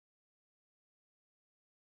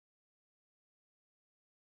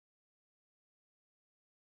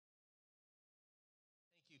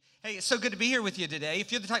Hey, it's so good to be here with you today.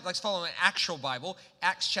 If you're the type that likes following an actual Bible,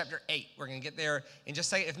 Acts chapter 8. We're going to get there in just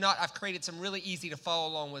a second. If not, I've created some really easy to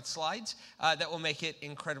follow along with slides that will make it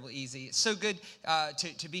incredibly easy. It's so good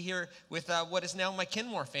to be here with what is now my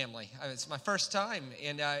Kenmore family. It's my first time.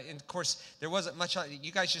 And of course, there wasn't much.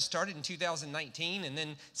 You guys just started in 2019, and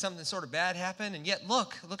then something sort of bad happened. And yet,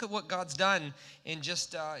 look at what God's done in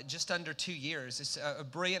just under 2 years. It's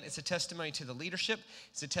brilliant. It's a testimony to the leadership.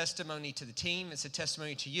 It's a testimony to the team. It's a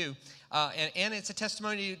testimony to you. And it's a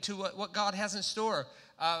testimony to what God has in store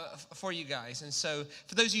for you guys. And so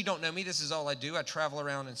for those of you who don't know me, this is all I do. I travel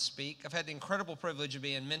around and speak. I've had the incredible privilege of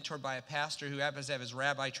being mentored by a pastor who happens to have his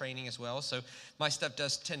rabbi training as well. So my stuff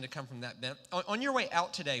does tend to come from that bent. On your way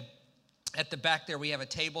out today, at the back there, we have a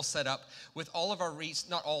table set up with all of our,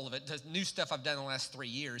 not all of it, the new stuff I've done in the last 3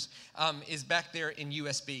 years, is back there in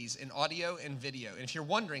USBs, in audio and video. And if you're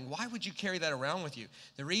wondering, why would you carry that around with you?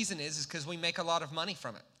 The reason is because we make a lot of money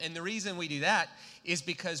from it. And the reason we do that is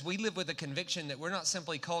because we live with a conviction that we're not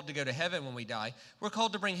simply called to go to heaven when we die. We're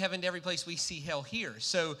called to bring heaven to every place we see hell here.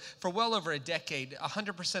 So for well over a decade,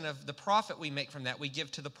 100% of the profit we make from that, we give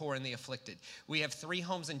to the poor and the afflicted. We have 3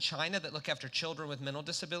 homes in China that look after children with mental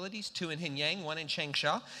disabilities, 2 in Hinyang, 1 in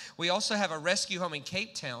Changsha. We also have a rescue home in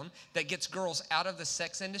Cape Town that gets girls out of the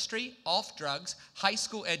sex industry, off drugs, high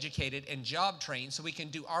school educated, and job trained so we can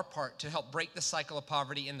do our part to help break the cycle of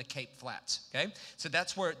poverty in the Cape Flats, okay? So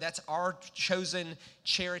that's our chosen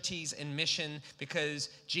charities and mission, because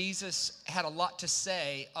Jesus had a lot to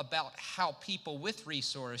say about how people with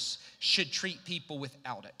resource should treat people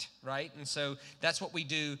without it, right? And so that's what we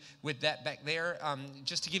do with that back there.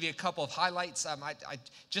 Just to give you a couple of highlights, I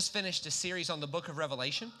just finished a series on the book of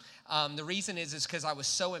Revelation. The reason is because I was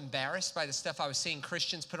so embarrassed by the stuff I was seeing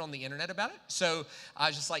Christians put on the internet about it. So I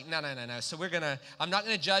was just like, no. So I'm not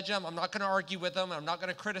going to judge them. I'm not going to argue with them. I'm not going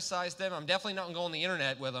to criticize them. I'm definitely not going to go on the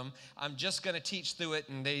internet with them. I'm just going to teach through it,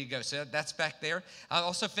 and there you go. So that's back there. I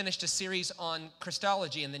also finished a series on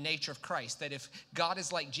Christology and the nature of Christ, that if God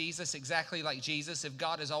is like Jesus, exactly like Jesus, if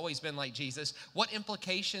God has always been like Jesus, what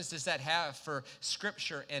implications does that have for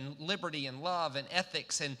Scripture and liberty and love and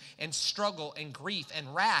ethics and struggle and grief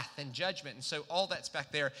and wrath and judgment? And so all that's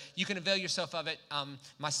back there. You can avail yourself of it.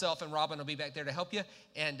 Myself and Robin will be back there to help you.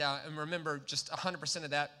 And remember, just 100% of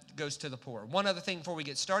that goes to the poor. One other thing before we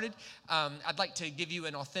get started, I'd like to give you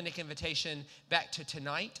an authentic invitation back to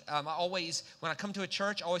tonight. When I come to a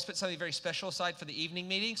church, I always put something very special aside for the evening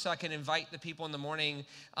meeting so I can invite the people in the morning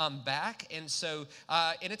back. And so,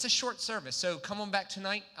 and it's a short service. So come on back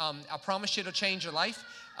tonight. I promise you it'll change your life.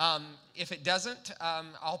 If it doesn't,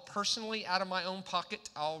 I'll personally, out of my own pocket,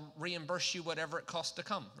 I'll reimburse you whatever it costs to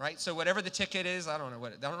come, right? So whatever the ticket is, I don't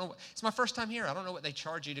know. It's my first time here. I don't know what they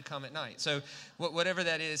charge you to come at night. So whatever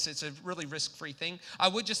that is, it's a really risk-free thing. I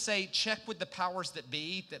would just say check with the powers that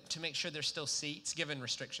be to make sure there's still seats given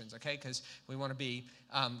restrictions, okay? Because we want to be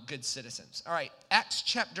good citizens. All right, Acts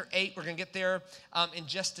chapter 8, we're going to get there in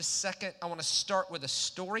just a second. I want to start with a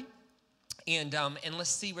story. And let's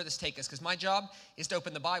see where this takes us, because my job is to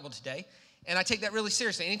open the Bible today, and I take that really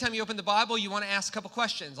seriously. Anytime you open the Bible, you want to ask a couple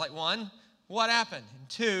questions, like 1, what happened? And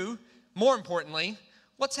 2, more importantly,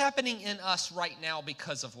 what's happening in us right now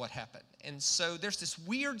because of what happened? And so there's this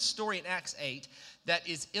weird story in Acts 8 that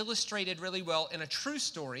is illustrated really well in a true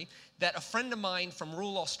story that a friend of mine from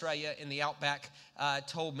rural Australia in the outback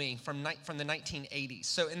told me from the 1980s.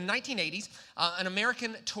 So in the 1980s, an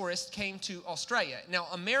American tourist came to Australia. Now,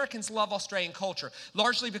 Americans love Australian culture,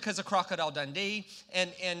 largely because of Crocodile Dundee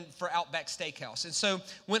and for Outback Steakhouse. And so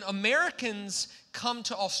when Americans come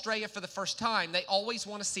to Australia for the first time, they always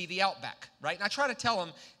want to see the Outback, right? And I try to tell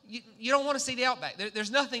them, you don't want to see the Outback.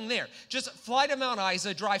 There's nothing there. Just fly to Mount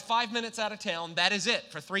Isa, drive 5 minutes out of town. That is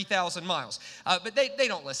it for 3,000 miles. But they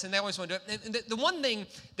don't listen. They always want to do it. And the one thing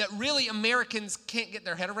that really Americans can't get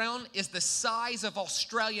their head around is the size of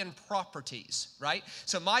Australian properties, right?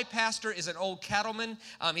 So my pastor is an old cattleman.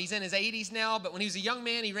 He's in his 80s now, but when he was a young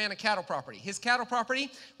man, he ran a cattle property. His cattle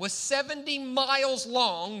property was 70 miles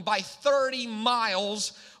long by 30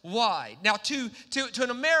 miles wide. Now, to an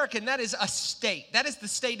American, that is a state. That is the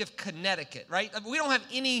state of Connecticut, right? We don't have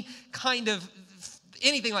any kind of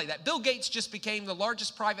anything like that. Bill Gates just became the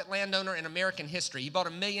largest private landowner in American history. He bought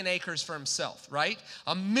 1 million acres for himself, right?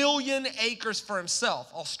 1 million acres for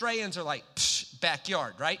himself. Australians are like,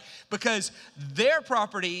 backyard, right? Because their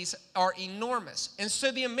properties are enormous. And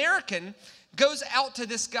so the American goes out to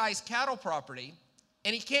this guy's cattle property,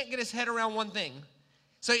 and he can't get his head around one thing.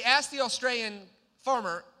 So he asked the Australian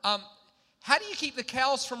farmer, how do you keep the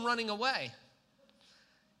cows from running away?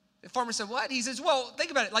 The farmer said, what? He says, well,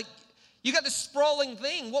 think about it. Like, you got this sprawling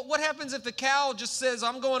thing. What happens if the cow just says,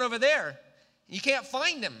 I'm going over there? You can't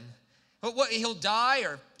find him. What, he'll die,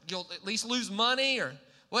 or you'll at least lose money, or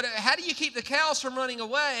what? How do you keep the cows from running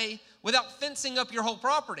away without fencing up your whole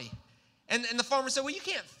property? And the farmer said, well, you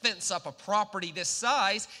can't fence up a property this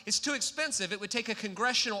size. It's too expensive. It would take a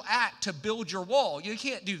congressional act to build your wall. You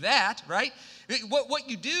can't do that, right? What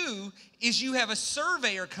you do is you have a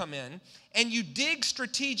surveyor come in and you dig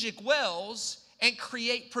strategic wells and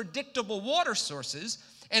create predictable water sources.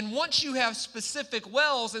 And once you have specific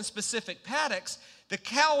wells and specific paddocks, the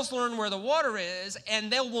cows learn where the water is, and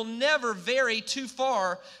they will never vary too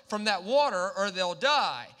far from that water or they'll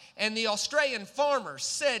die. And the Australian farmer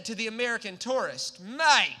said to the American tourist,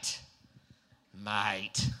 mate,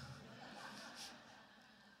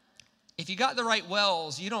 if you got the right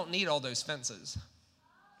wells, you don't need all those fences.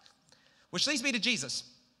 Which leads me to Jesus.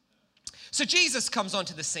 So Jesus comes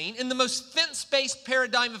onto the scene in the most fence-based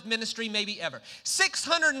paradigm of ministry maybe ever.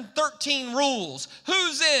 613 rules.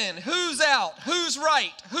 Who's in? Who's out? Who's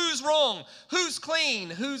right? Who's wrong? Who's clean?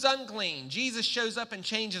 Who's unclean? Jesus shows up and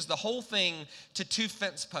changes the whole thing to 2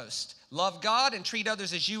 fence posts. Love God and treat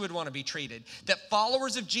others as you would want to be treated. That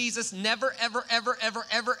followers of Jesus never, ever, ever, ever,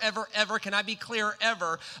 ever, ever, ever, can I be clear,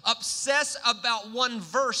 ever, obsess about one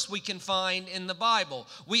verse we can find in the Bible.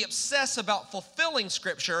 We obsess about fulfilling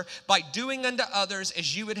Scripture by doing unto others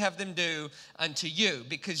as you would have them do unto you.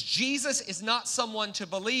 Because Jesus is not someone to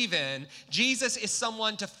believe in. Jesus is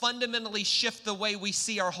someone to fundamentally shift the way we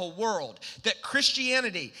see our whole world. That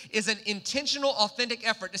Christianity is an intentional, authentic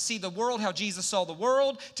effort to see the world how Jesus saw the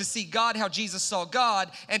world, to see God how Jesus saw God,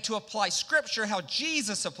 and to apply Scripture how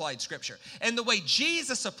Jesus applied Scripture. And the way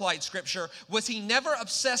Jesus applied Scripture was he never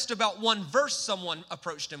obsessed about one verse someone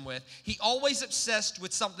approached him with. He always obsessed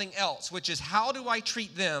with something else, which is how do I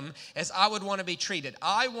treat them as I would want to be treated?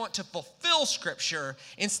 I want to fulfill Scripture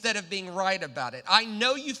instead of being right about it. I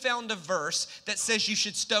know you found a verse that says you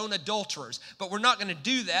should stone adulterers, but we're not going to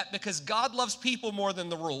do that because God loves people more than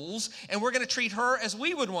the rules, and we're going to treat her as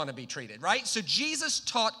we would want to be treated, right? So Jesus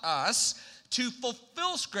taught us to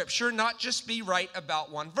fulfill Scripture, not just be right about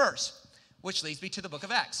one verse, which leads me to the book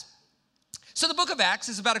of Acts. So the book of Acts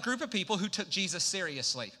is about a group of people who took Jesus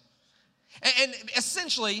seriously. And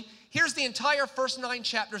essentially, here's the entire first 9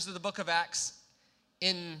 chapters of the book of Acts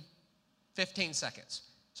in 15 seconds.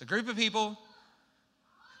 It's a group of people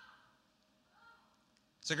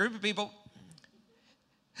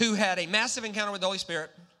who had a massive encounter with the Holy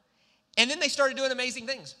Spirit, and then they started doing amazing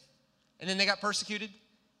things. And then they got persecuted,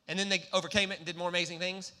 and then they overcame it and did more amazing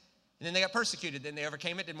things. And then they got persecuted, then they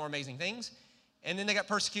overcame it, did more amazing things. And then they got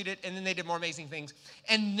persecuted, and then they did more amazing things.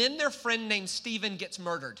 And then their friend named Stephen gets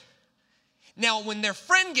murdered. Now, when their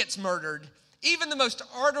friend gets murdered, even the most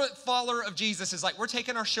ardent follower of Jesus is like, we're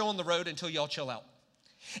taking our show on the road until y'all chill out.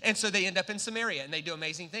 And so they end up in Samaria, and they do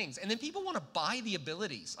amazing things. And then people want to buy the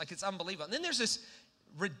abilities. Like, it's unbelievable. And then there's this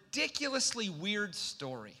ridiculously weird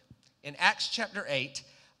story in Acts chapter 8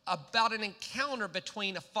 about an encounter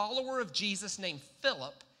between a follower of Jesus named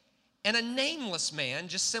Philip and a nameless man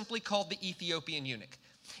just simply called the Ethiopian eunuch.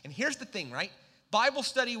 And here's the thing, right? Bible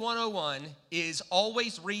study 101 is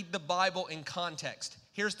always read the Bible in context.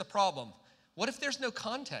 Here's the problem. What if there's no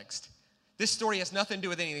context? This story has nothing to do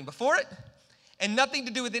with anything before it and nothing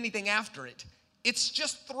to do with anything after it. It's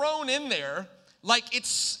just thrown in there like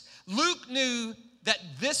Luke knew that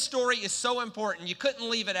this story is so important, you couldn't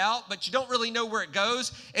leave it out, but you don't really know where it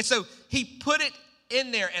goes. And so he put it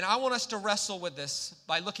in there, and I want us to wrestle with this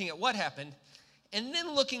by looking at what happened and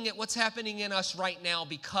then looking at what's happening in us right now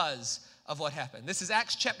because of what happened. This is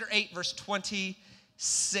Acts chapter 8, verse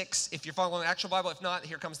 26, if you're following the actual Bible. If not,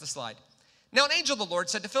 here comes the slide. Now an angel of the Lord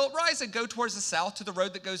said to Philip, rise and go towards the south to the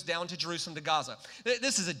road that goes down to Jerusalem to Gaza.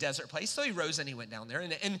 This is a desert place, so he rose and he went down there.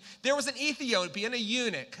 And there was an Ethiopian, a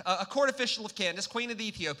eunuch, a court official of Candace, queen of the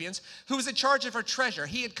Ethiopians, who was in charge of her treasure.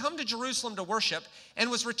 He had come to Jerusalem to worship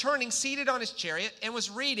and was returning seated on his chariot and was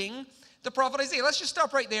reading the prophet Isaiah. Let's just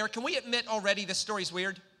stop right there. Can we admit already this story's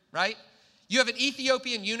weird, right? You have an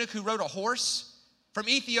Ethiopian eunuch who rode a horse from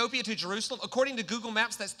Ethiopia to Jerusalem. According to Google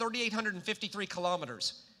Maps, that's 3,853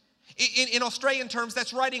 kilometers. In Australian terms,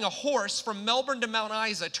 that's riding a horse from Melbourne to Mount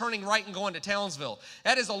Isa, turning right and going to Townsville.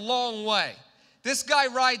 That is a long way. This guy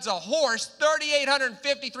rides a horse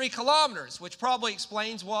 3,853 kilometers, which probably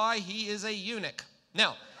explains why he is a eunuch.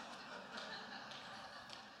 Now,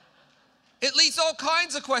 it leads all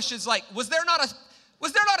kinds of questions like, was there not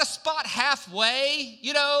a spot halfway,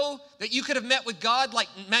 that you could have met with God, like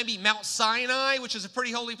maybe Mount Sinai, which is a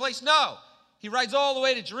pretty holy place? No. He rides all the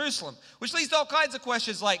way to Jerusalem, which leads to all kinds of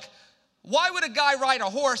questions like, why would a guy ride a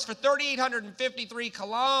horse for 3,853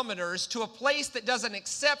 kilometers to a place that doesn't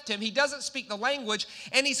accept him? He doesn't speak the language,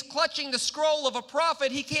 and he's clutching the scroll of a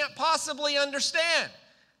prophet he can't possibly understand.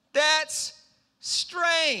 That's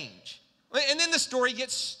strange. And then the story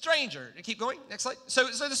gets stranger. Keep going, next slide. So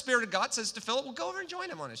the Spirit of God says to Philip, well, go over and join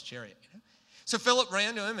him on his chariot. So Philip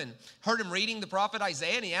ran to him and heard him reading the prophet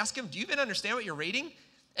Isaiah, and he asked him, do you even understand what you're reading?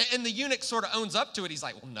 And the eunuch sort of owns up to it. He's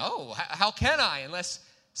like, well, no, how can I unless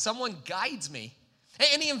someone guides me?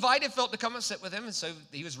 And he invited Philip to come and sit with him. And so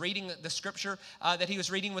he was reading the scripture that he was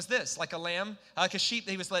reading was this, like a lamb, like a sheep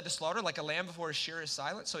that he was led to slaughter, like a lamb before his shearer is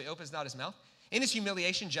silent, so he opens not his mouth. In his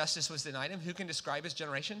humiliation, justice was denied him. Who can describe his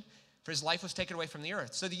generation? For his life was taken away from the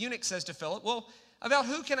earth. So the eunuch says to Philip, well, about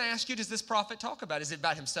who, can I ask you, does this prophet talk about? Is it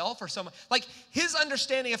about himself or someone? Like, his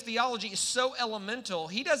understanding of theology is so elemental,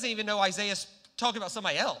 he doesn't even know Isaiah's talking about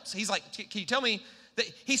somebody else. He's like, can you tell me that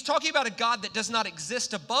he's talking about a God that does not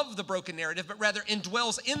exist above the broken narrative, but rather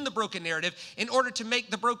indwells in the broken narrative in order to make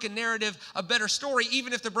the broken narrative a better story,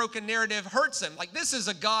 even if the broken narrative hurts him. Like, this is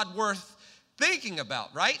a God worth thinking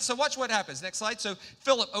about, right? So watch what happens. Next slide. So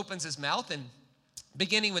Philip opens his mouth and,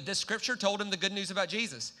 beginning with this scripture, told him the good news about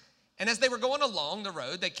Jesus. And as they were going along the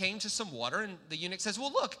road, they came to some water, and the eunuch says,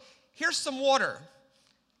 well, look, here's some water.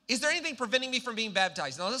 Is there anything preventing me from being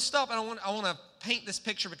baptized? Now, let's stop, and I want to paint this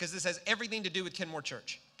picture because this has everything to do with Kenmore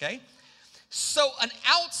Church, okay? So an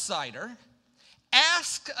outsider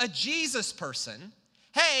asked a Jesus person,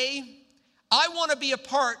 hey, I want to be a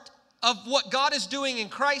part of what God is doing in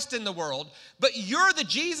Christ in the world, but you're the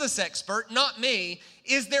Jesus expert, not me.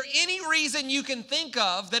 Is there any reason you can think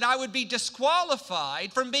of that I would be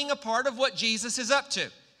disqualified from being a part of what Jesus is up to?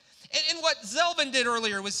 And what Zelvin did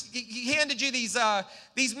earlier was he handed you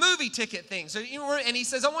these movie ticket things. And he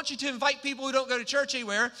says, I want you to invite people who don't go to church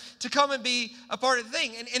anywhere to come and be a part of the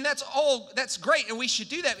thing. And that's great, and we should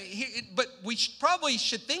do that. But we probably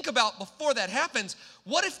should think about, before that happens,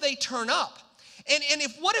 what if they turn up? And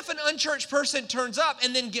what if an unchurched person turns up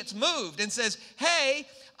and then gets moved and says, hey,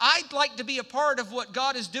 I'd like to be a part of what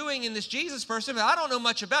God is doing in this Jesus person, but I don't know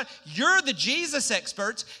much about it. You're the Jesus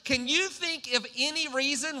experts. Can you think of any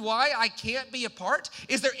reason why I can't be a part?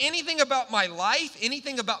 Is there anything about my life,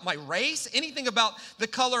 anything about my race, anything about the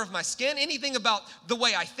color of my skin, anything about the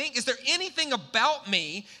way I think? Is there anything about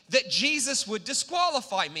me that Jesus would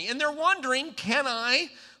disqualify me? And they're wondering, can I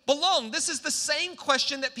belong? This is the same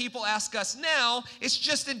question that people ask us now. It's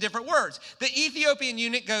just in different words. The Ethiopian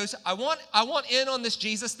eunuch goes, I want in on this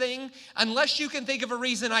Jesus thing unless you can think of a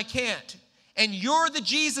reason I can't. And you're the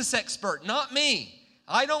Jesus expert, not me.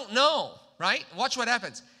 I don't know, right? Watch what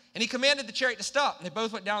happens. And he commanded the chariot to stop. And they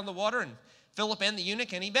both went down in the water, and Philip and the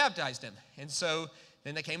eunuch, and he baptized him. And so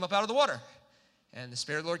then they came up out of the water. And the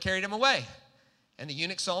Spirit of the Lord carried him away. And the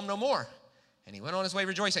eunuch saw him no more. And he went on his way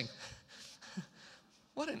rejoicing.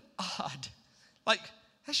 What an odd,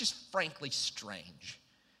 that's just frankly strange.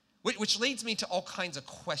 Which leads me to all kinds of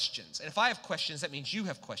questions. And if I have questions, that means you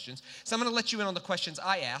have questions. So I'm going to let you in on the questions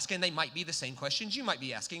I ask, and they might be the same questions you might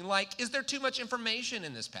be asking. Like, is there too much information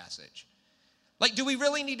in this passage? Like, do we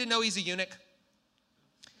really need to know he's a eunuch?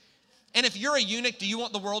 And if you're a eunuch, do you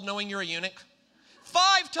want the world knowing you're a eunuch?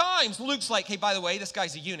 5 times Luke's like, hey, by the way, this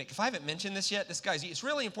guy's a eunuch. If I haven't mentioned this yet, it's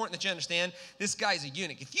really important that you understand this guy's a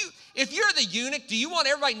eunuch. If you're the eunuch, do you want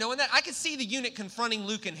everybody knowing that? I could see the eunuch confronting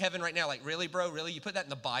Luke in heaven right now, like, really, bro? Really? You put that in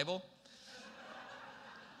the Bible?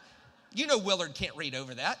 You know Willard can't read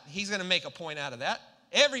over that. He's going to make a point out of that.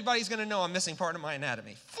 Everybody's going to know I'm missing part of my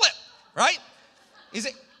anatomy. Flip, right? Is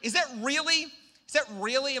that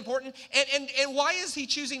really important? And why is he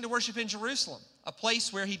choosing to worship in Jerusalem, a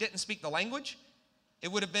place where he didn't speak the language?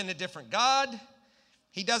 It would have been a different God.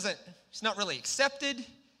 He's not really accepted.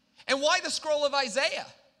 And why the scroll of Isaiah?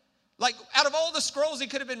 Like, out of all the scrolls he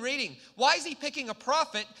could have been reading, why is he picking a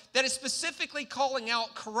prophet that is specifically calling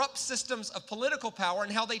out corrupt systems of political power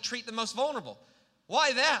and how they treat the most vulnerable?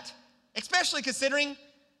 Why that? Especially considering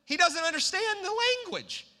he doesn't understand the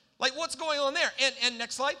language. Like, what's going on there? And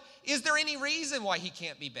next slide. Is there any reason why he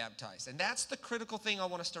can't be baptized? And that's the critical thing I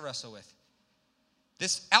want us to wrestle with.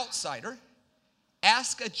 This outsider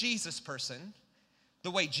ask a Jesus person,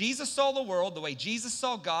 the way Jesus saw the world, the way Jesus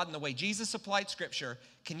saw God, and the way Jesus applied Scripture,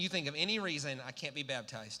 can you think of any reason I can't be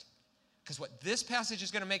baptized? Because what this passage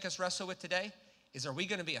is going to make us wrestle with today is, are we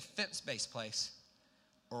going to be a fence-based place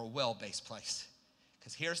or a well-based place?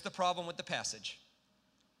 Because here's the problem with the passage.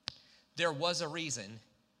 There was a reason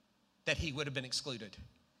that he would have been excluded.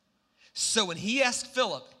 So when he asked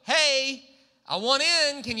Philip, hey, I want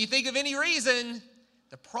in, can you think of any reason?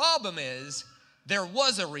 The problem is, there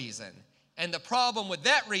was a reason. And the problem with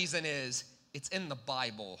that reason is, it's in the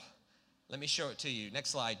Bible. Let me show it to you. Next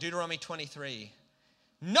slide. Deuteronomy 23.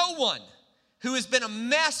 No one who has been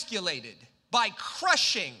emasculated by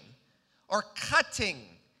crushing or cutting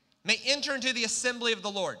may enter into the assembly of the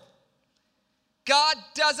Lord. God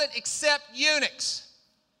doesn't accept eunuchs.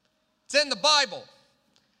 It's in the Bible.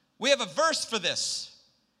 We have a verse for this.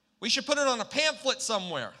 We should put it on a pamphlet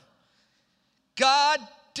somewhere. God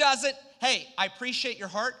doesn't. Hey, I appreciate your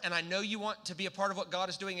heart, and I know you want to be a part of what God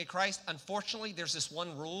is doing in Christ. Unfortunately, there's this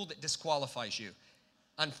one rule that disqualifies you.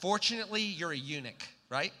 Unfortunately, you're a eunuch,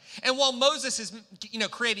 right? And while Moses is,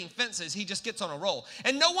 creating fences, he just gets on a roll.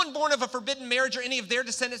 And no one born of a forbidden marriage or any of their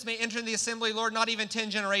descendants may enter the assembly, Lord, not even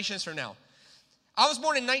 10 generations from now. I was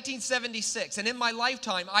born in 1976, and in my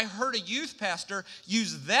lifetime, I heard a youth pastor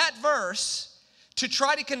use that verse to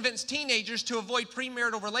try to convince teenagers to avoid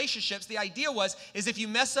premarital relationships. The idea is if you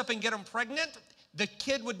mess up and get them pregnant, the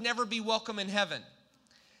kid would never be welcome in heaven.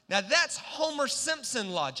 Now that's Homer Simpson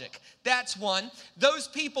logic. That's one. Those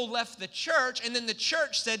people left the church, and then the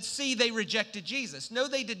church said, see, they rejected Jesus. No,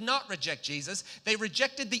 they did not reject Jesus. They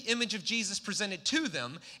rejected the image of Jesus presented to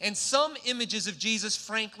them, and some images of Jesus,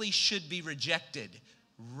 frankly, should be rejected,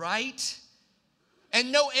 right?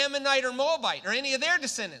 And no Ammonite or Moabite or any of their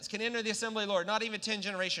descendants can enter the assembly of the Lord, not even 10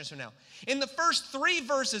 generations from now. In the first 3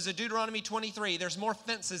 verses of Deuteronomy 23, there's more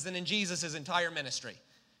fences than in Jesus' entire ministry.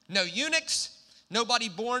 No eunuchs, nobody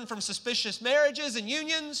born from suspicious marriages and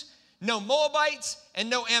unions, no Moabites, and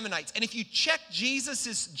no Ammonites. And if you check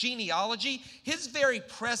Jesus' genealogy, his very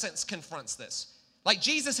presence confronts this. Like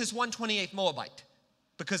Jesus is 128th Moabite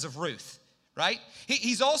because of Ruth, right?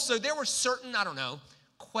 He's also, there were certain,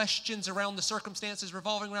 questions around the circumstances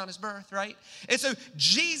revolving around his birth, right? And so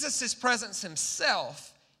Jesus' presence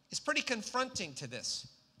himself is pretty confronting to this,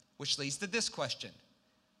 which leads to this question.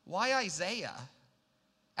 Why Isaiah?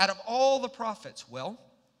 Out of all the prophets, well,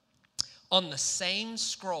 on the same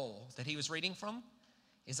scroll that he was reading from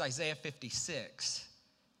is Isaiah 56,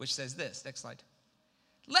 which says this. Next slide.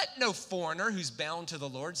 Let no foreigner who's bound to the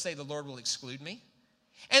Lord say the Lord will exclude me.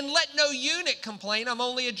 And let no eunuch complain, I'm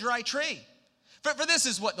only a dry tree. For this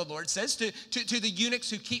is what the Lord says to the eunuchs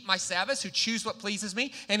who keep my Sabbaths, who choose what pleases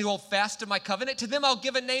me, and who hold fast to my covenant. To them I'll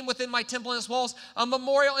give a name within my temple and its walls, a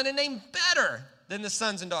memorial and a name better than the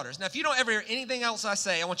sons and daughters. Now, if you don't ever hear anything else I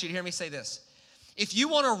say, I want you to hear me say this. If you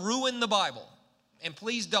want to ruin the Bible, and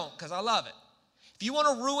please don't, because I love it. If you want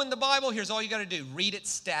to ruin the Bible, here's all you got to do. Read it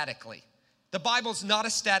statically. The Bible's not a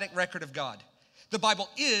static record of God. The Bible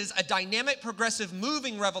is a dynamic, progressive,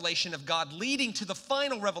 moving revelation of God leading to the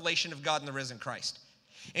final revelation of God in the risen Christ.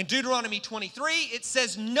 In Deuteronomy 23, it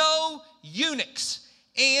says no eunuchs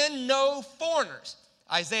and no foreigners.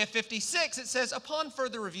 Isaiah 56, it says, upon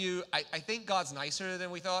further review, I think God's nicer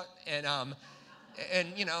than we thought. And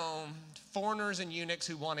foreigners and eunuchs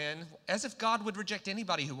who want in, as if God would reject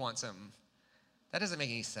anybody who wants him. That doesn't make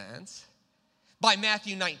any sense. By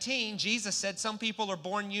Matthew 19, Jesus said some people are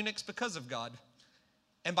born eunuchs because of God.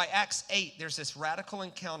 And by Acts 8, there's this radical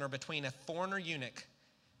encounter between a foreigner eunuch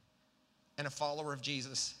and a follower of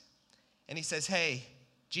Jesus. And he says, hey,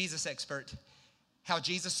 Jesus expert, how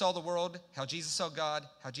Jesus saw the world, how Jesus saw God,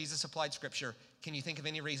 how Jesus applied Scripture. Can you think of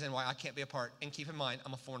any reason why I can't be a part? And keep in mind,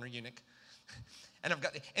 I'm a foreigner eunuch.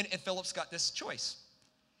 And Philip's got this choice.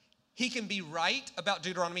 He can be right about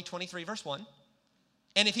Deuteronomy 23, verse 1.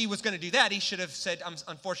 And if he was going to do that, he should have said,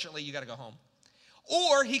 unfortunately, you got to go home.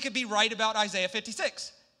 Or he could be right about Isaiah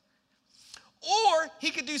 56. Or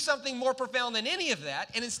he could do something more profound than any of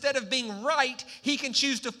that, and instead of being right, he can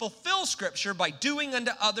choose to fulfill Scripture by doing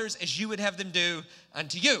unto others as you would have them do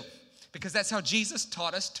unto you. Because that's how Jesus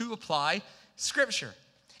taught us to apply Scripture.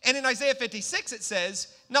 And in Isaiah 56, it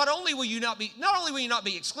says, not only will you not be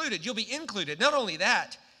excluded, you'll be included. Not only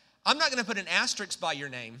that, I'm not going to put an asterisk by your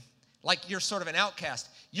name, like you're sort of an outcast.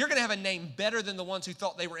 You're going to have a name better than the ones who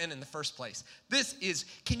thought they were in the first place.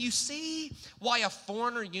 Can you see why a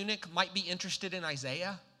foreigner eunuch might be interested in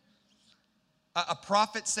Isaiah? A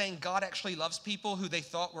prophet saying God actually loves people who they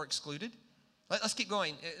thought were excluded? Let's keep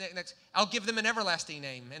going. Next, I'll give them an everlasting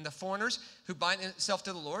name. And the foreigners who bind themselves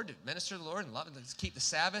to the Lord, to minister to the Lord and love and keep the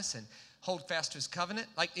Sabbaths and hold fast to his covenant.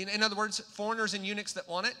 Like, in other words, foreigners and eunuchs that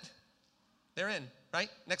want it, they're in, right?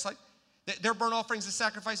 Next slide. Their burnt offerings and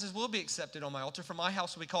sacrifices will be accepted on my altar, for my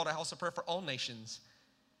house will be called a house of prayer for all nations.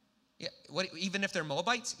 Yeah, even if they're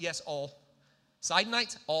Moabites? Yes, all.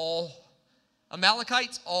 Sidonites? All.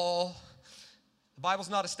 Amalekites? All. The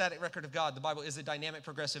Bible's not a static record of God. The Bible is a dynamic,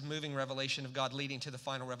 progressive, moving revelation of God leading to the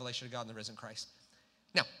final revelation of God in the risen Christ.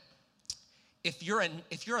 Now, if you're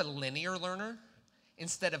a linear learner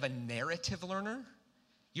instead of a narrative learner,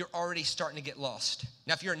 you're already starting to get lost.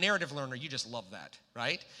 Now, if you're a narrative learner, you just love that,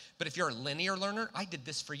 right? But if you're a linear learner, I did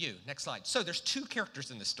this for you. Next slide. So there's 2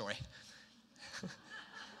 characters in this story.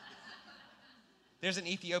 There's an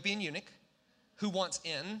Ethiopian eunuch who wants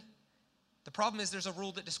in. The problem is there's a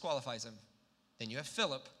rule that disqualifies him. Then you have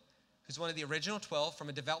Philip, who's one of the original 12 from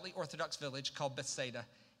a devoutly Orthodox village called Bethsaida.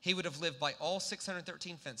 He would have lived by all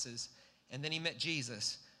 613 fences, and then he met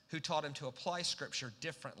Jesus, who taught him to apply Scripture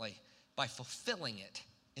differently by fulfilling it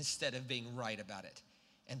instead of being right about it.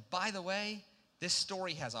 And by the way, this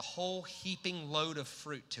story has a whole heaping load of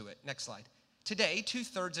fruit to it. Next slide. Today,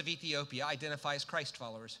 2/3 of Ethiopia identify as Christ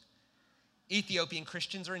followers. Ethiopian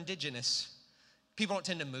Christians are indigenous. People don't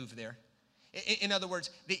tend to move there. In other words,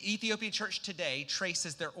 the Ethiopian church today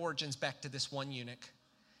traces their origins back to this one eunuch.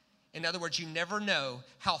 In other words, you never know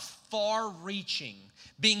how far-reaching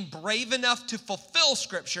being brave enough to fulfill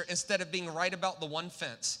Scripture instead of being right about the one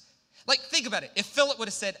fence. Like, think about it. If Philip would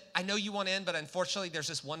have said, I know you want in, but unfortunately there's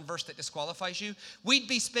this one verse that disqualifies you, we'd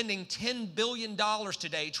be spending $10 billion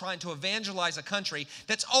today trying to evangelize a country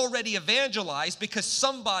that's already evangelized because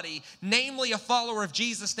somebody, namely a follower of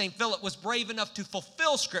Jesus named Philip, was brave enough to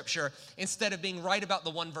fulfill Scripture instead of being right about the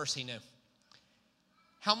one verse he knew.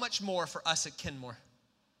 How much more for us at Kenmore?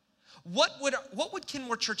 What would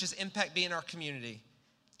Kenmore Church's impact be in our community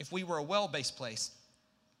if we were a well-based place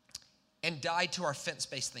and died to our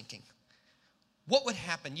fence-based thinking? What would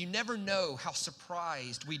happen? You never know how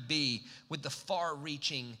surprised we'd be with the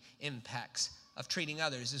far-reaching impacts of treating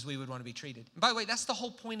others as we would want to be treated. And by the way, that's the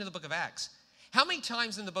whole point of the book of Acts. How many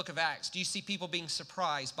times in the book of Acts do you see people being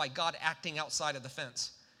surprised by God acting outside of the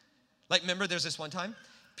fence? Like, remember, there's this one time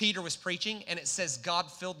Peter was preaching, and it says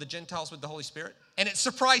God filled the Gentiles with the Holy Spirit. And it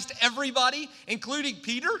surprised everybody, including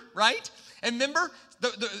Peter, right? And remember,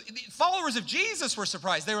 the followers of Jesus were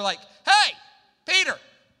surprised. They were like, hey, Peter,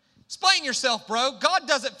 explain yourself, bro. God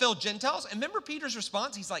doesn't fill Gentiles. And remember Peter's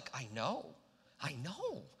response? He's like, I know.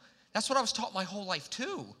 That's what I was taught my whole life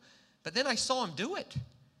too. But then I saw him do it.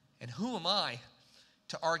 And who am I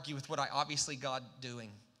to argue with what I obviously God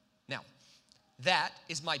doing? Now, that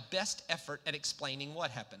is my best effort at explaining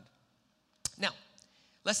what happened. Now,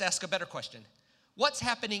 let's ask a better question. What's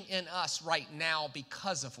happening in us right now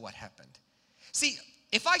because of what happened? See,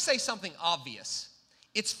 if I say something obvious,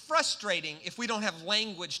 it's frustrating if we don't have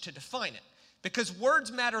language to define it, because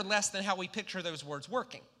words matter less than how we picture those words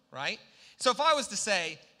working, right? So if I was to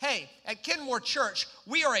say, hey, at Kenmore Church,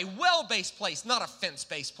 we are a well-based place, not a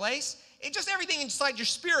fence-based place, it just everything inside your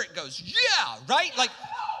spirit goes, yeah, right? Like,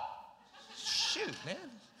 shoot, man.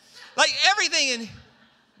 Like everything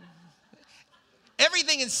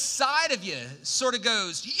inside of you sort of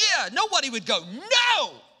goes, yeah, nobody would go,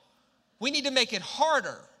 no. We need to make it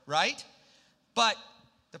harder, right? But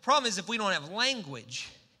the problem is if we don't have language,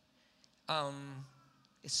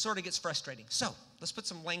 it sort of gets frustrating. So let's put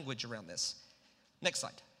some language around this. Next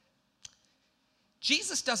slide.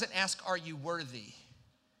 Jesus doesn't ask, are you worthy?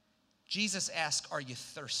 Jesus asks, are you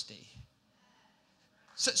thirsty?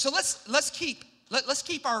 So let's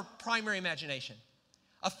keep our primary imagination.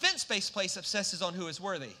 A fence-based place obsesses on who is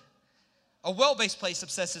worthy. A well-based place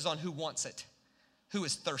obsesses on who wants it, who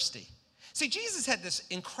is thirsty. See, Jesus had this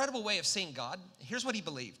incredible way of seeing God. Here's what he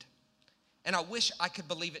believed. And I wish I could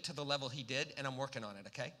believe it to the level he did, and I'm working on it,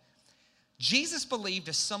 okay? Jesus believed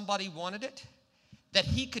if somebody wanted it, that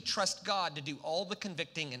he could trust God to do all the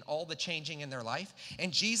convicting and all the changing in their life,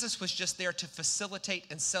 and Jesus was just there to facilitate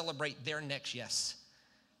and celebrate their next yes.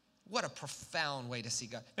 What a profound way to see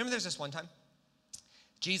God. Remember there's this one time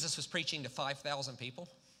Jesus was preaching to 5,000 people,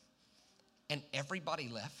 and everybody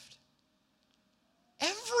left.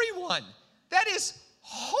 Everyone. That is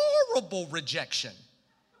horrible rejection.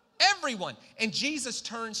 Everyone. And Jesus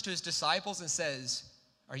turns to his disciples and says,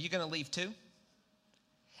 are you going to leave too?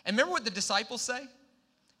 And remember what the disciples say?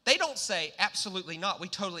 They don't say, absolutely not. We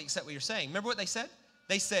totally accept what you're saying. Remember what they said?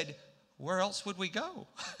 They said, where else would we go?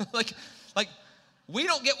 like, we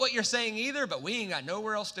don't get what you're saying either, but we ain't got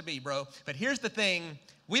nowhere else to be, bro. But here's the thing.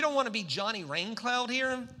 We don't want to be Johnny Raincloud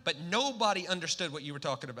here, but nobody understood what you were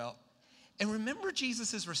talking about. And remember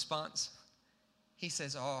Jesus' response? He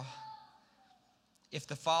says, oh, if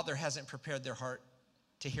the Father hasn't prepared their heart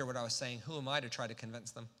to hear what I was saying, who am I to try to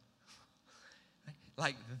convince them?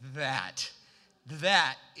 Like that.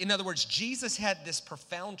 In other words, Jesus had this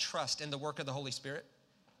profound trust in the work of the Holy Spirit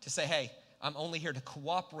to say, hey, I'm only here to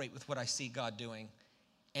cooperate with what I see God doing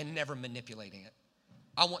and never manipulating it.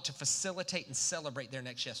 I want to facilitate and celebrate their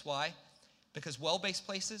next yes. Why? Because well-based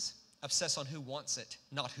places obsess on who wants it,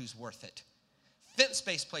 not who's worth it.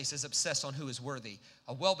 Fence-based places obsess on who is worthy.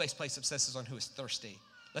 A well-based place obsesses on who is thirsty.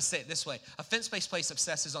 Let's say it this way. A fence-based place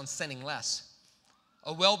obsesses on sinning less.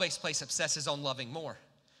 A well-based place obsesses on loving more.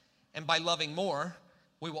 And by loving more,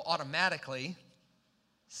 we will automatically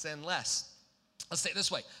sin less. Let's say it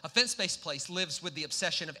this way. A fence-based place lives with the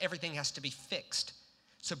obsession of everything has to be fixed.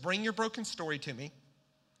 So bring your broken story to me,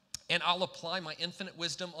 and I'll apply my infinite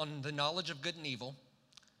wisdom on the knowledge of good and evil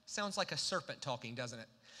Sounds like a serpent talking, doesn't it?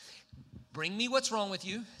 Bring me what's wrong with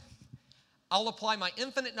you. I'll apply my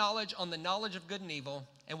infinite knowledge on the knowledge of good and evil,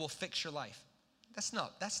 and we'll fix your life. That's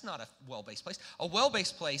not a well-based place. A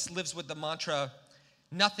well-based place lives with the mantra,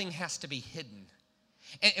 nothing has to be hidden.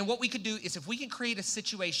 And what we could do is if we can create a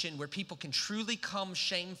situation where people can truly come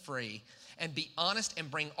shame-free and be honest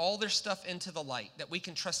and bring all their stuff into the light, that we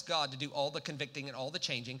can trust God to do all the convicting and all the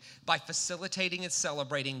changing by facilitating and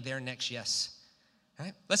celebrating their next yes. All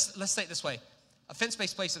right? Let's say it this way. A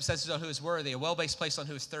fence-based place obsesses on who is worthy. A well-based place on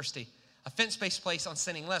who is thirsty. A fence-based place on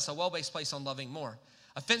sinning less. A well-based place on loving more.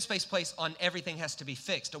 A fence-based place on everything has to be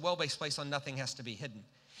fixed. A well-based place on nothing has to be hidden.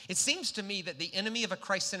 It seems to me that the enemy of a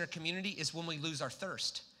Christ-centered community is when we lose our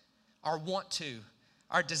thirst, our want to,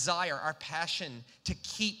 our desire, our passion to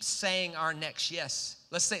keep saying our next yes.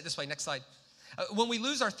 Let's say it this way, next slide. When we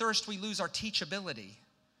lose our thirst, we lose our teachability.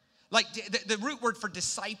 Like the root word for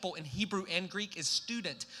disciple in Hebrew and Greek is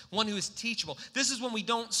student, one who is teachable. This is when we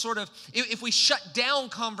don't if we shut down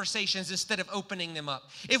conversations instead of opening them up.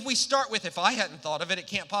 If we start with, if I hadn't thought of it, it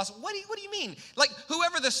can't possibly. What do you mean? Like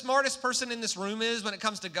whoever the smartest person in this room is when it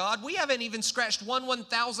comes to God, we haven't even scratched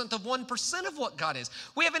 1/1000th of 1% of what God is.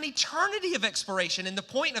 We have an eternity of exploration, and the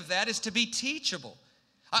point of that is to be teachable.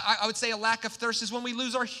 I would say a lack of thirst is when we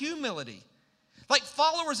lose our humility. Like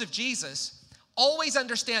followers of Jesus always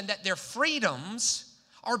understand that their freedoms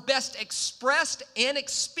are best expressed and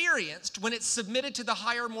experienced when it's submitted to the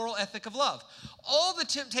higher moral ethic of love. All the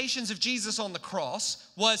temptations of Jesus on the cross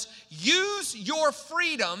was use your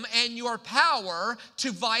freedom and your power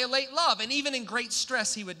to violate love. And even in great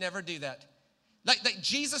stress, he would never do that. Like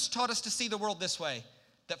Jesus taught us to see the world this way,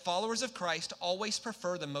 that followers of Christ always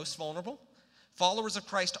prefer the most vulnerable. Followers of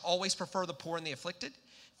Christ always prefer the poor and the afflicted.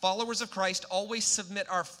 Followers of Christ always submit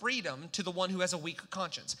our freedom to the one who has a weaker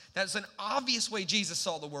conscience. That's an obvious way Jesus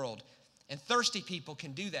saw the world. And thirsty people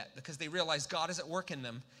can do that because they realize God is at work in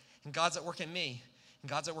them, and God's at work in me, and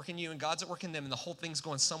God's at work in you, and God's at work in them, and the whole thing's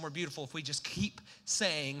going somewhere beautiful if we just keep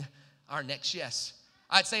saying our next yes.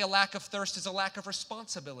 I'd say a lack of thirst is a lack of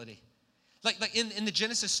responsibility. Like in the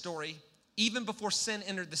Genesis story, even before sin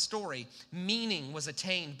entered the story, meaning was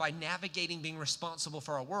attained by navigating being responsible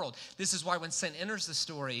for our world. This is why when sin enters the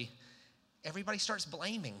story, everybody starts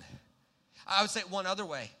blaming. I would say it one other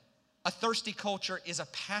way. A thirsty culture is a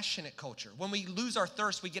passionate culture. When we lose our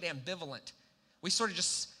thirst, we get ambivalent. We sort of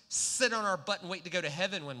just sit on our butt and wait to go to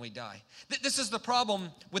heaven when we die. This is the problem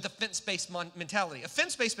with a fence-based mentality. A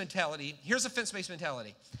fence-based mentality, here's a fence-based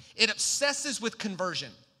mentality. It obsesses with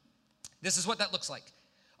conversion. This is what that looks like.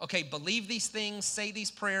 Okay, believe these things, say these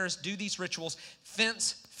prayers, do these rituals,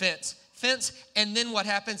 fence, and then what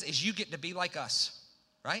happens is you get to be like us,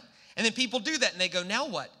 right? And then people do that and they go, now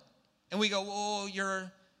what? And we go,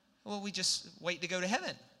 we just wait to go to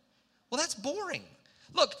heaven. Well, that's boring.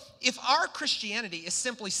 Look, if our Christianity is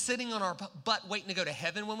simply sitting on our butt waiting to go to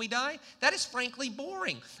heaven when we die, that is frankly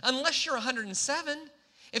boring, unless you're 107.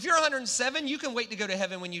 If you're 107, you can wait to go to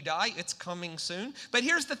heaven when you die. It's coming soon. But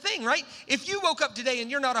here's the thing, right? If you woke up today and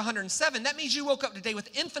you're not 107, that means you woke up today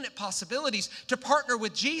with infinite possibilities to partner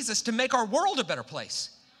with Jesus to make our world a better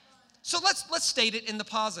place. So let's state it in the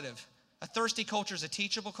positive. A thirsty culture is a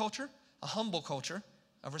teachable culture, a humble culture,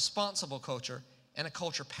 a responsible culture, and a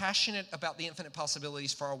culture passionate about the infinite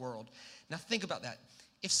possibilities for our world. Now think about that.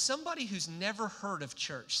 If somebody who's never heard of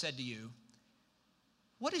church said to you,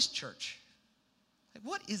 what is church? Like,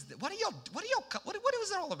 what is that? What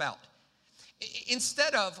is it all about?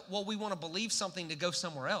 Instead of, well, we want to believe something to go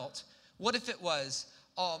somewhere else, what if it was,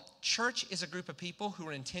 church is a group of people who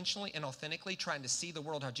are intentionally and authentically trying to see the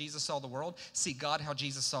world how Jesus saw the world, see God how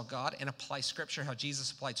Jesus saw God, and apply Scripture how Jesus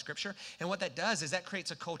applied Scripture. And what that does is that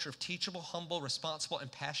creates a culture of teachable, humble, responsible, and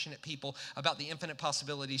passionate people about the infinite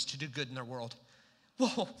possibilities to do good in their world.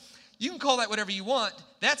 Well, you can call that whatever you want.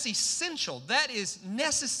 That's essential. That is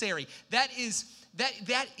necessary. That is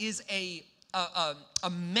a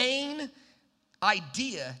main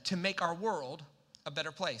idea to make our world a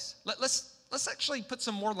better place. Let's actually put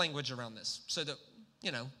some more language around this so that,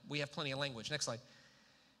 we have plenty of language. Next slide.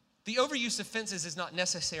 The overuse of fences is not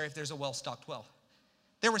necessary if there's a well-stocked well.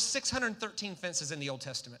 There were 613 fences in the Old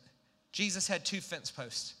Testament. Jesus had 2 fence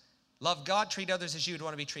posts. Love God, treat others as you would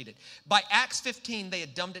want to be treated. By Acts 15, they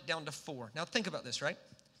had dumbed it down to 4. Now think about this, right?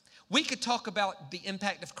 We could talk about the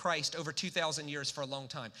impact of Christ over 2,000 years for a long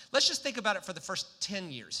time. Let's just think about it for the first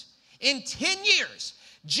 10 years. In 10 years,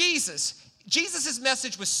 Jesus'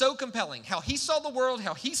 message was so compelling. How he saw the world,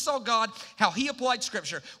 how he saw God, how he applied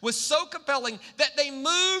Scripture was so compelling that they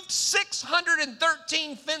moved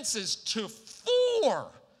 613 fences to 4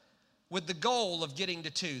 with the goal of getting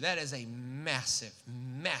to 2. That is a massive,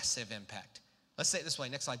 massive impact. Let's say it this way.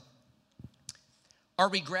 Next slide. Are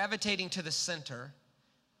we gravitating to the center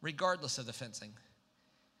regardless of the fencing?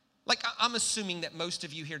 Like, I'm assuming that most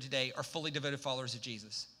of you here today are fully devoted followers of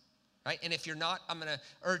Jesus, right? And if you're not, I'm going to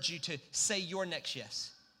urge you to say your next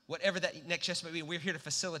yes. Whatever that next yes may be, we're here to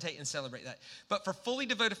facilitate and celebrate that. But for fully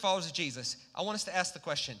devoted followers of Jesus, I want us to ask the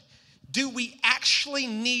question, do we actually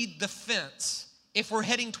need the fence if we're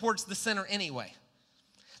heading towards the center anyway?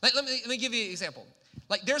 Like, let me give you an example.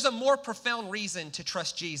 Like, there's a more profound reason to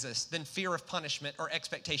trust Jesus than fear of punishment or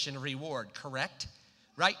expectation of reward, correct?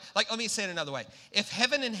 Right? Like, let me say it another way. If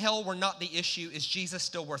heaven and hell were not the issue, is Jesus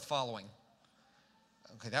still worth following?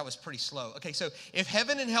 Okay, that was pretty slow. Okay, so if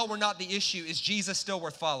heaven and hell were not the issue, is Jesus still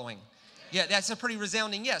worth following? Yeah, that's a pretty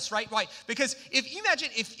resounding yes, right? Why? Because if you imagine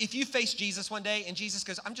if you face Jesus one day and Jesus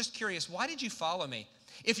goes, I'm just curious, why did you follow me?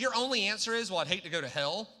 If your only answer is, well, I'd hate to go to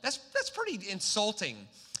hell, that's pretty insulting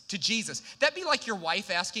to Jesus. That'd be like your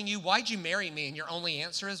wife asking you, why'd you marry me? And your only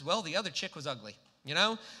answer is, well, the other chick was ugly. You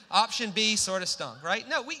know, option B sort of stunk, right?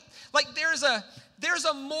 No, there's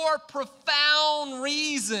a more profound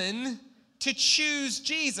reason to choose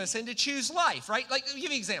Jesus and to choose life, right? Like, I'll give you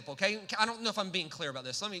an example, okay? I don't know if I'm being clear about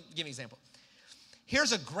this. Let me give you an example.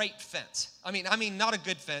 Here's a great fence. I mean, not a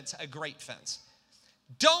good fence, a great fence.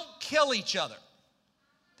 Don't kill each other.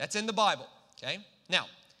 That's in the Bible, okay? Now,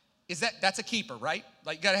 that's a keeper, right?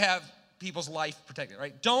 Like, you got to have people's life protected,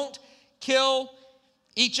 right? Don't kill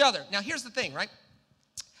each other. Now, here's the thing, right?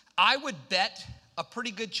 I would bet a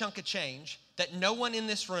pretty good chunk of change that no one in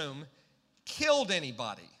this room killed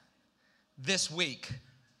anybody this week,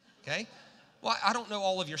 okay? Well, I don't know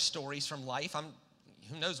all of your stories from life.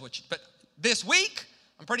 Who knows but this week,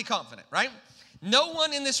 I'm pretty confident, right? No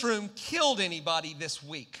one in this room killed anybody this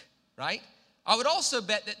week, right? I would also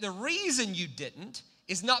bet that the reason you didn't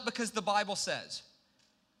is not because the Bible says.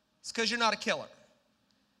 It's because you're not a killer.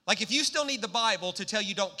 Like, if you still need the Bible to tell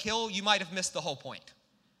you don't kill, you might have missed the whole point,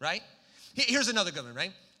 right? Here's another good one,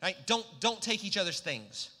 right? Don't take each other's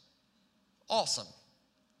things. Awesome.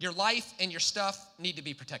 Your life and your stuff need to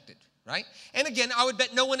be protected, right? And again, I would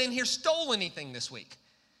bet no one in here stole anything this week.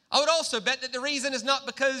 I would also bet that the reason is not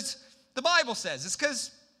because the Bible says. It's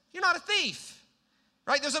because you're not a thief,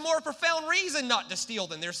 right? There's a more profound reason not to steal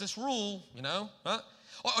than there's this rule, you know?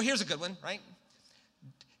 Oh, here's a good one, right?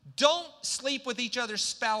 Don't sleep with each other's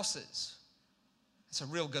spouses. That's a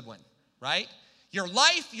real good one, right? Your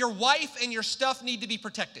life, your wife, and your stuff need to be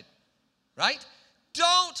protected, right?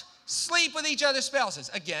 Don't sleep with each other's spouses.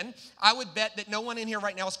 Again, I would bet that no one in here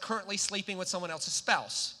right now is currently sleeping with someone else's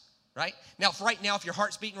spouse, right? Now, if your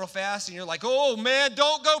heart's beating real fast and you're like, oh man,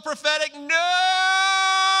 don't go prophetic,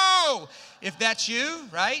 no! If that's you,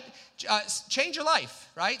 right? Change your life,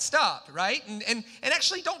 right? Stop, right? And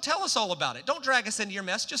actually don't tell us all about it. Don't drag us into your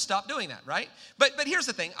mess. Just stop doing that, right? But here's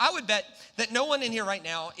the thing. I would bet that no one in here right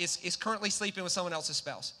now is currently sleeping with someone else's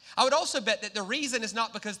spouse. I would also bet that the reason is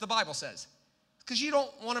not because the Bible says. It's because you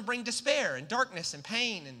don't want to bring despair and darkness and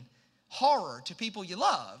pain and horror to people you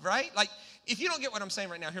love, right? Like, if you don't get what I'm saying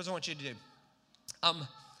right now, here's what I want you to do.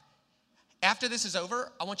 After this is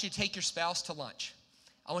over, I want you to take your spouse to lunch.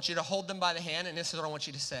 I want you to hold them by the hand, and this is what I want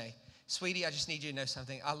you to say. Sweetie, I just need you to know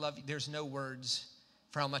something. I love you. There's no words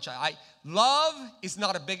for how much love is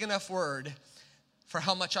not a big enough word for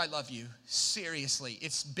how much I love you. Seriously,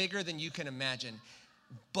 it's bigger than you can imagine.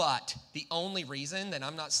 But the only reason that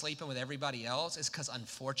I'm not sleeping with everybody else is because,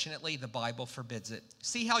 unfortunately, the Bible forbids it.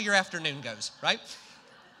 See how your afternoon goes, right?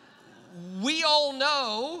 We all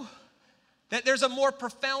know that there's a more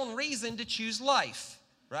profound reason to choose life,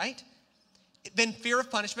 right? Than fear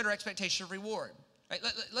of punishment or expectation of reward. Right?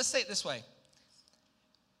 Let's say it this way.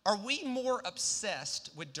 Are we more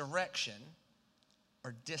obsessed with direction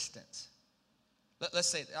or distance? Let's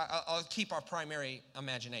say, I'll keep our primary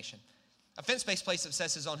imagination. A fence-based place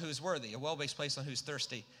obsesses on who is worthy. A well-based place on who's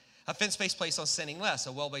thirsty. A fence-based place on sinning less.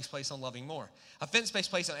 A well-based place on loving more. A fence-based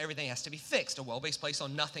place on everything has to be fixed. A well-based place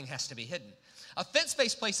on nothing has to be hidden. A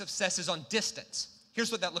fence-based place obsesses on distance. Here's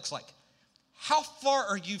what that looks like. How far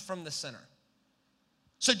are you from the center?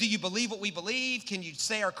 So do you believe what we believe? Can you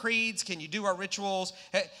say our creeds? Can you do our rituals?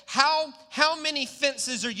 How many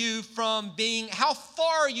fences are you from how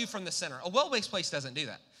far are you from the center? A well-based place doesn't do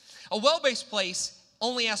that. A well-based place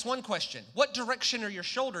only asks one question. What direction are your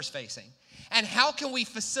shoulders facing? And how can we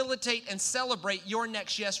facilitate and celebrate your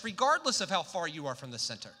next yes regardless of how far you are from the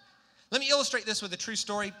center? Let me illustrate this with a true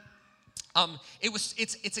story.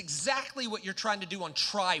 It's exactly what you're trying to do on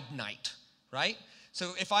Tribe Night, right?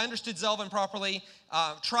 So if I understood Zelvin properly,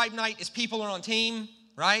 Tribe Night is people are on team,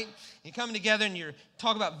 right? You're coming together and you're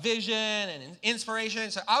talking about vision and inspiration.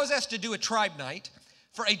 So I was asked to do a Tribe Night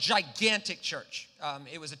for a gigantic church.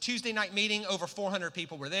 It was a Tuesday night meeting. Over 400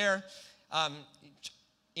 people were there.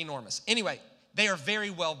 Enormous. Anyway, they are very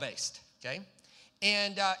well-based, okay?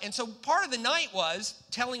 And so part of the night was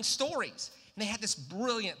telling stories. And they had this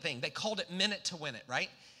brilliant thing. They called it Minute to Win It, right?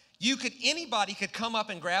 Anybody could come up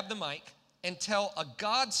and grab the mic and tell a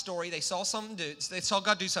God story. They saw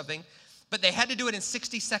God do something, but they had to do it in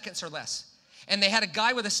 60 seconds or less. And they had a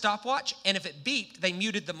guy with a stopwatch, and if it beeped, they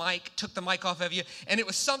muted the mic, took the mic off of you. And it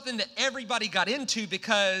was something that everybody got into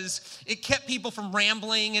because it kept people from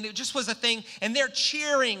rambling, and it just was a thing. And they're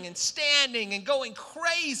cheering and standing and going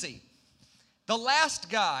crazy. The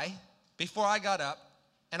last guy, before I got up,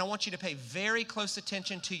 and I want you to pay very close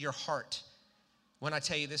attention to your heart when I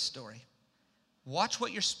tell you this story. Watch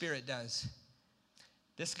what your spirit does.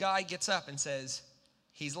 This guy gets up and says,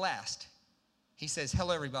 he's last. He says,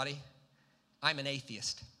 hello, everybody. I'm an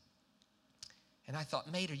atheist. And I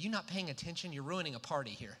thought, mate, are you not paying attention? You're ruining a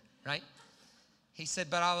party here, right? He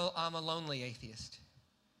said, but I'm a lonely atheist.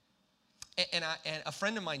 And a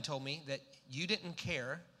friend of mine told me that you didn't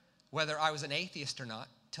care whether I was an atheist or not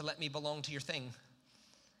to let me belong to your thing.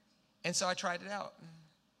 And so I tried it out.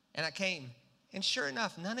 And I came. And sure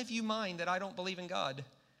enough, none of you mind that I don't believe in God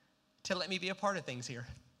to let me be a part of things here.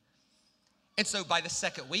 And so by the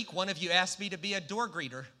second week, one of you asked me to be a door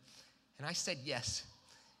greeter. And I said yes.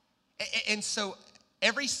 And so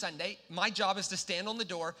every Sunday, my job is to stand on the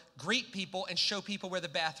door, greet people, and show people where the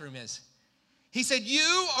bathroom is. He said,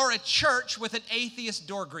 you are a church with an atheist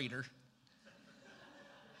door greeter.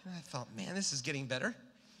 And I thought, man, this is getting better.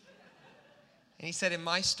 And he said, and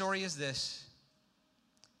my story is this.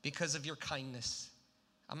 Because of your kindness,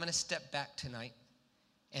 I'm going to step back tonight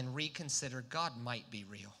and reconsider God might be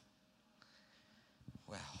real.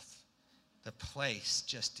 Well, the place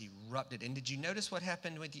just erupted. And did you notice what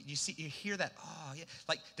happened when you hear that? Oh, yeah.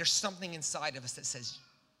 Like there's something inside of us that says,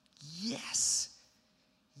 yes,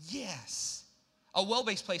 yes. A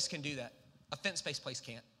well-based place can do that. A fence-based place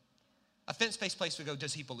can't. A fence-based place would go,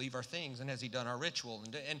 does he believe our things? And has he done our ritual?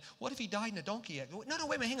 And what if he died in a donkey? No,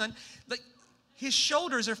 wait a minute, hang on. Like, his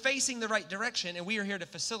shoulders are facing the right direction, and we are here to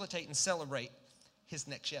facilitate and celebrate his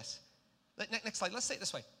next yes. Next slide. Let's say it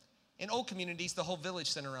this way. In old communities, the whole village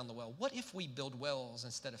centered around the well. What if we build wells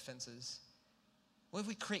instead of fences? What if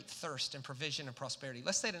we create thirst and provision and prosperity?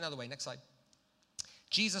 Let's say it another way. Next slide.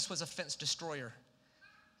 Jesus was a fence destroyer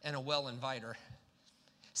and a well inviter.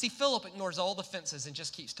 See, Philip ignores all the fences and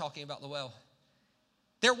just keeps talking about the well.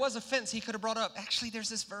 There was a fence he could have brought up. Actually, there's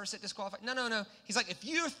this verse that disqualifies. No. He's like, if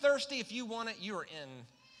you're thirsty, if you want it, you are in.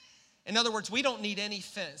 In other words, we don't need any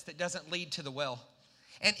fence that doesn't lead to the well.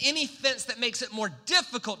 And any fence that makes it more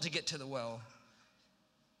difficult to get to the well,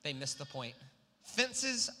 they miss the point.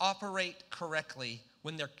 Fences operate correctly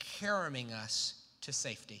when they're carrying us to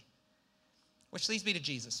safety. Which leads me to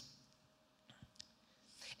Jesus.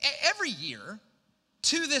 Every year,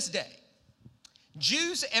 to this day,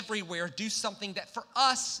 Jews everywhere do something that for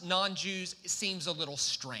us non-Jews seems a little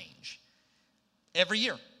strange. Every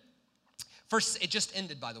year. It just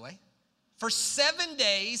ended, by the way. For 7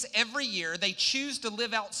 days every year, they choose to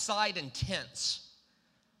live outside in tents.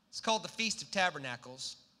 It's called the Feast of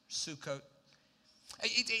Tabernacles, Sukkot.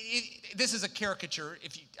 This is a caricature.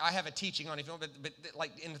 I have a teaching on it, if you want, but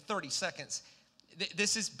like in 30 seconds.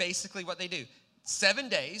 This is basically what they do. 7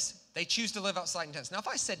 days, they choose to live outside in tents. Now, if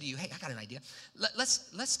I said to you, hey, I got an idea.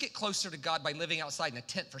 Let's get closer to God by living outside in a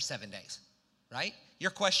tent for 7 days, right? Your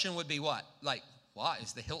question would be what? Like, why?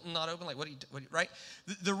 Is the Hilton not open? Like, right?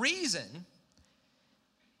 The reason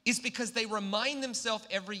is because they remind themselves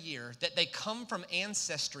every year that they come from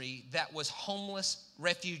ancestry that was homeless,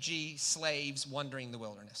 refugee, slaves wandering the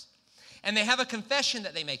wilderness. And they have a confession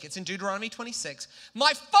that they make. It's in Deuteronomy 26.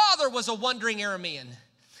 My father was a wandering Aramean.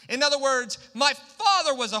 In other words, my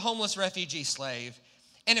father was a homeless refugee slave.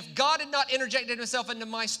 And if God had not interjected himself into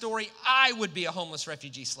my story, I would be a homeless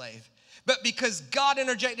refugee slave. But because God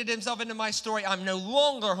interjected himself into my story, I'm no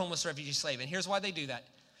longer a homeless refugee slave. And here's why they do that.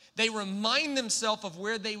 They remind themselves of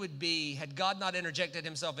where they would be had God not interjected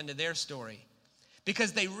himself into their story.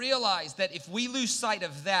 Because they realize that if we lose sight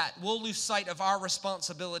of that, we'll lose sight of our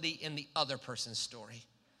responsibility in the other person's story.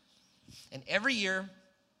 And every year,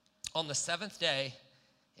 on the seventh day,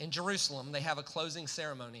 in Jerusalem, they have a closing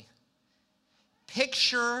ceremony.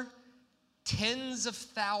 Picture tens of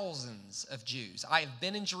thousands of Jews. I have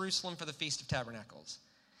been in Jerusalem for the Feast of Tabernacles.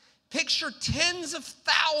 Picture tens of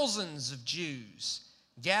thousands of Jews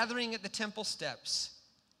gathering at the temple steps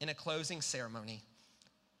in a closing ceremony.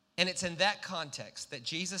 And it's in that context that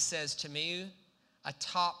Jesus says to me a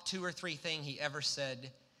top 2 or 3 thing he ever said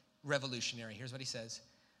revolutionary. Here's what he says.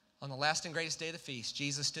 On the last and greatest day of the feast,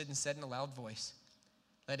 Jesus stood and said in a loud voice,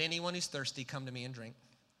 Let anyone who's thirsty come to me and drink.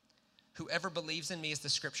 Whoever believes in me, as the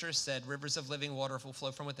scripture has said, rivers of living water will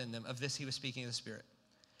flow from within them. Of this he was speaking of the Spirit.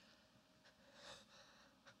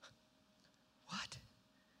 What?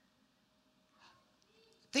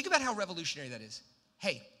 Think about how revolutionary that is.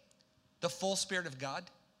 Hey, the full Spirit of God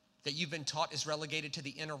that you've been taught is relegated to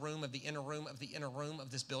the inner room of the inner room of the inner room of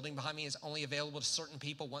this building behind me, is only available to certain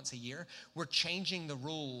people once a year. We're changing the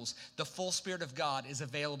rules. The full Spirit of God is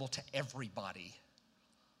available to everybody.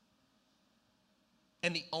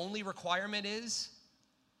 And the only requirement is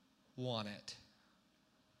want it.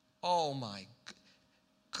 Oh my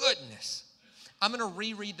goodness. I'm going to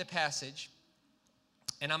reread the passage,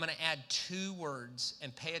 and I'm going to add 2 words,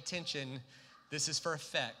 and pay attention. This is for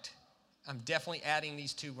effect. I'm definitely adding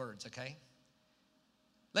these 2 words, okay?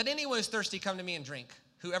 Let anyone who's thirsty come to me and drink.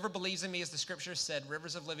 Whoever believes in me, as the scripture said,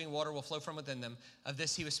 rivers of living water will flow from within them. Of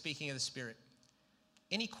this he was speaking of the Spirit.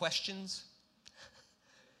 Any questions?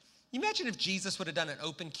 You imagine if Jesus would have done an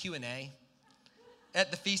open Q&A at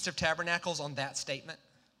the Feast of Tabernacles on that statement?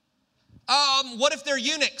 What if they're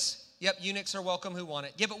eunuchs? Yep, eunuchs are welcome who want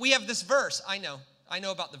it. Yeah, but we have this verse. I know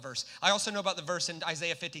about the verse. I also know about the verse in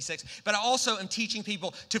Isaiah 56, but I also am teaching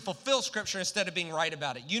people to fulfill scripture instead of being right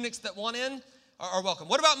about it. Eunuchs that want in are welcome.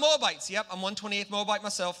 What about Moabites? Yep, I'm 128th Moabite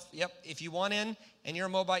myself. Yep, if you want in and you're a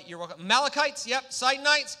Moabite, you're welcome. Amalekites? Yep.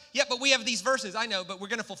 Sidonites? Yep, but we have these verses. I know, but we're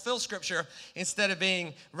going to fulfill scripture instead of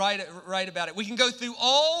being right about it. We can go through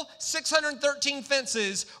all 613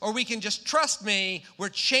 fences, or we can just trust me. We're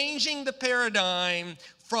changing the paradigm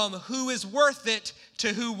from who is worth it to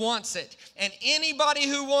who wants it. And anybody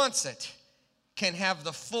who wants it can have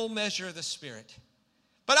the full measure of the Spirit.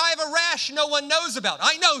 But I have a rash no one knows about.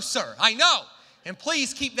 I know, sir. I know. And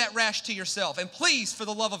please keep that rash to yourself. And please, for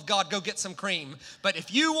the love of God, go get some cream. But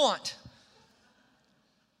if you want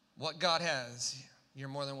what God has, you're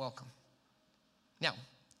more than welcome. Now,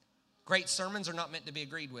 great sermons are not meant to be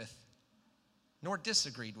agreed with, nor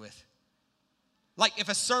disagreed with. Like if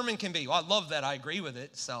a sermon can be, well, I love that, I agree with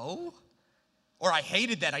it, so. Or I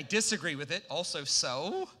hated that, I disagree with it, also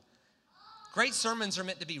so. Great sermons are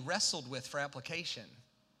meant to be wrestled with for application.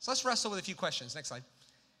 So let's wrestle with a few questions. Next slide.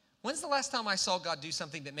 When's the last time I saw God do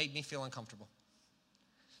something that made me feel uncomfortable?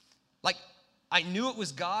 Like, I knew it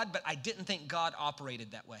was God, but I didn't think God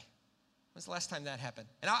operated that way. When's the last time that happened?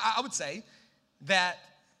 And I would say that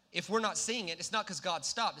if we're not seeing it, it's not because God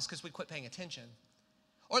stopped, it's because we quit paying attention.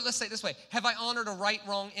 Or let's say it this way, have I honored a right,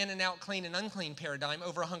 wrong, in and out, clean and unclean paradigm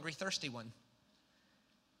over a hungry, thirsty one?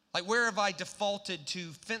 Like, where have I defaulted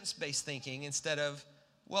to fence-based thinking instead of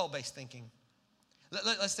well-based thinking?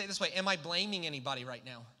 Let's say it this way, am I blaming anybody right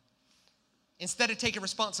now? Instead of taking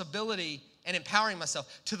responsibility and empowering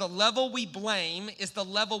myself, to the level we blame is the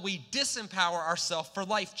level we disempower ourselves for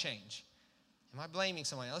life change. Am I blaming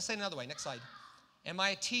someone? Let's say it another way. Next slide. Am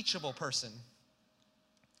I a teachable person?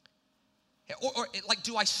 Or like,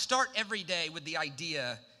 do I start every day with the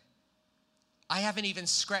idea, I haven't even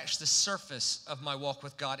scratched the surface of my walk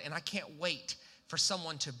with God, and I can't wait for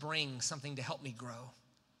someone to bring something to help me grow?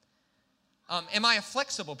 Am I a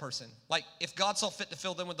flexible person? Like, if God saw fit to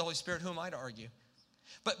fill them with the Holy Spirit, who am I to argue?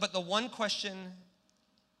 But the one question,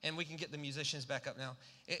 and we can get the musicians back up now.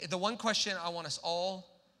 The one question I want us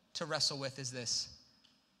all to wrestle with is this.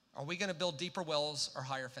 Are we going to build deeper wells or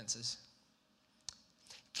higher fences?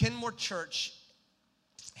 Kenmore Church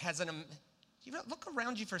has look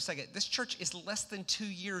around you for a second. This church is less than 2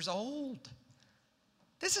 years old.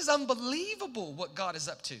 This is unbelievable what God is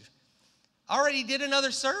up to. I already did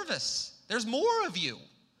another service. There's more of you.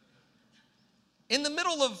 In the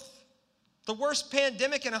middle of the worst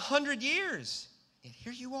pandemic in 100 years. And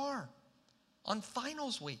here you are on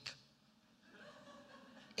finals week.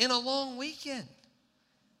 In a long weekend.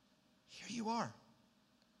 Here you are.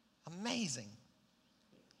 Amazing.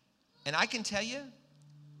 And I can tell you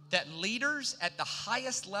that leaders at the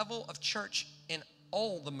highest level of church in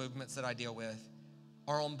all the movements that I deal with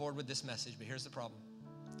are on board with this message. But here's the problem.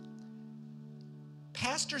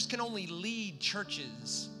 Pastors can only lead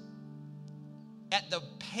churches at the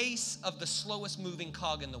pace of the slowest moving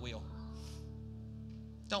cog in the wheel.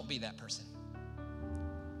 Don't be that person.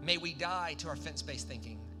 May we die to our fence-based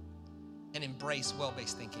thinking and embrace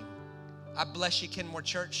well-based thinking. I bless you, Kenmore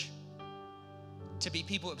Church, to be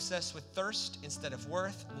people obsessed with thirst instead of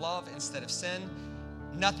worth, love instead of sin.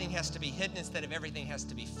 Nothing has to be hidden instead of everything has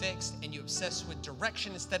to be fixed. And you obsess with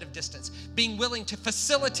direction instead of distance. Being willing to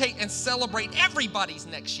facilitate and celebrate everybody's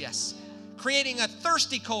next yes. Creating a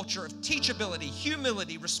thirsty culture of teachability,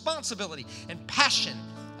 humility, responsibility, and passion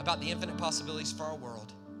about the infinite possibilities for our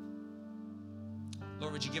world.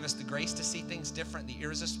 Lord, would you give us the grace to see things different, the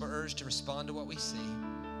irresistible urge to respond to what we see.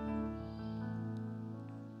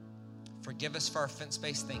 Forgive us for our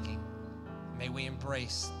fence-based thinking. May we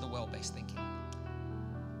embrace the well-based thinking.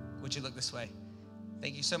 Would you look this way?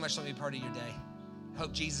 Thank you so much for letting me be part of your day.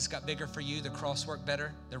 Hope Jesus got bigger for you. The cross worked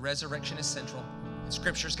better. The resurrection is central. And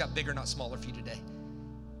Scripture's got bigger, not smaller for you today.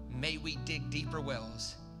 May we dig deeper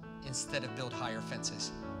wells instead of build higher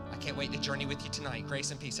fences. I can't wait to journey with you tonight.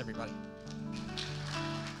 Grace and peace, everybody.